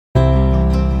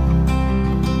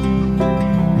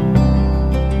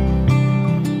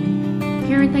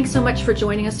Thanks so much for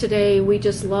joining us today. We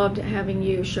just loved having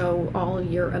you show all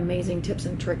your amazing tips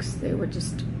and tricks. They were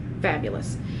just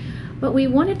fabulous. But we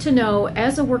wanted to know,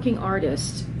 as a working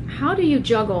artist, how do you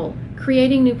juggle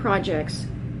creating new projects,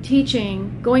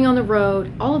 teaching, going on the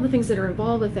road, all of the things that are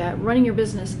involved with that, running your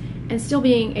business, and still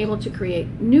being able to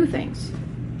create new things?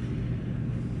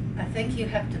 I think you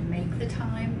have to make the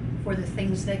time for the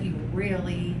things that you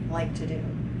really like to do.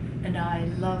 And I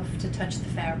love to touch the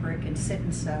fabric and sit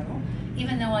and sew.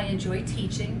 Even though I enjoy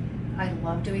teaching, I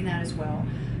love doing that as well.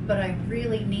 But I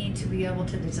really need to be able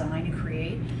to design and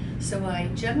create. So I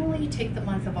generally take the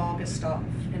month of August off.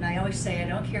 And I always say, I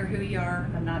don't care who you are,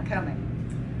 I'm not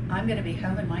coming. I'm going to be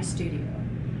home in my studio.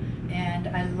 And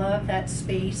I love that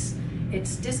space.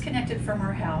 It's disconnected from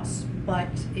our house, but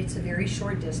it's a very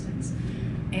short distance.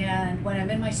 And when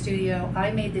I'm in my studio, I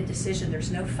made the decision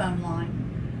there's no phone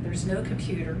line, there's no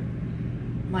computer.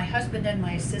 My husband and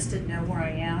my assistant know where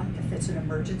I am. If it's an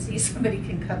emergency, somebody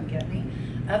can come get me.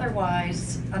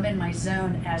 Otherwise, I'm in my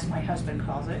zone, as my husband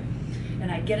calls it.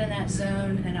 And I get in that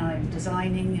zone and I'm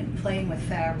designing and playing with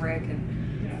fabric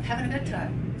and having a good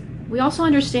time. We also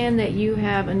understand that you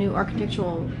have a new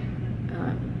architectural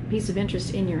piece of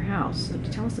interest in your house. So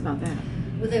tell us about that.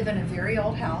 We live in a very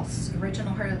old house. The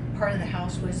original part of the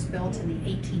house was built in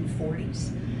the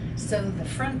 1840s. So the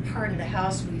front part of the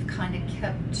house we've kind of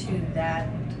kept to that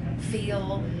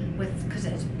feel because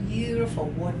it has beautiful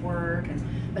woodwork.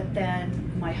 But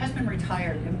then my husband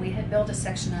retired and we had built a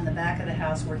section on the back of the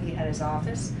house where he had his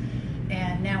office.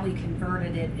 And now we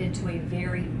converted it into a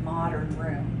very modern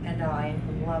room and I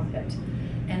love it.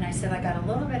 And I said I got a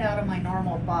little bit out of my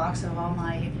normal box of all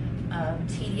my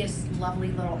tedious,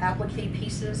 lovely little applique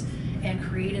pieces and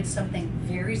created something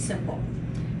very simple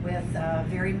with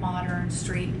very modern,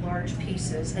 straight, large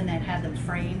pieces, and then had them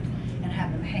framed and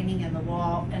have them hanging in the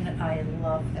wall, and I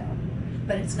love them.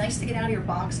 But it's nice to get out of your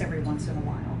box every once in a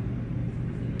while.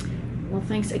 Well,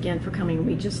 thanks again for coming.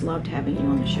 We just loved having you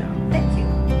on the show. Thank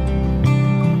you.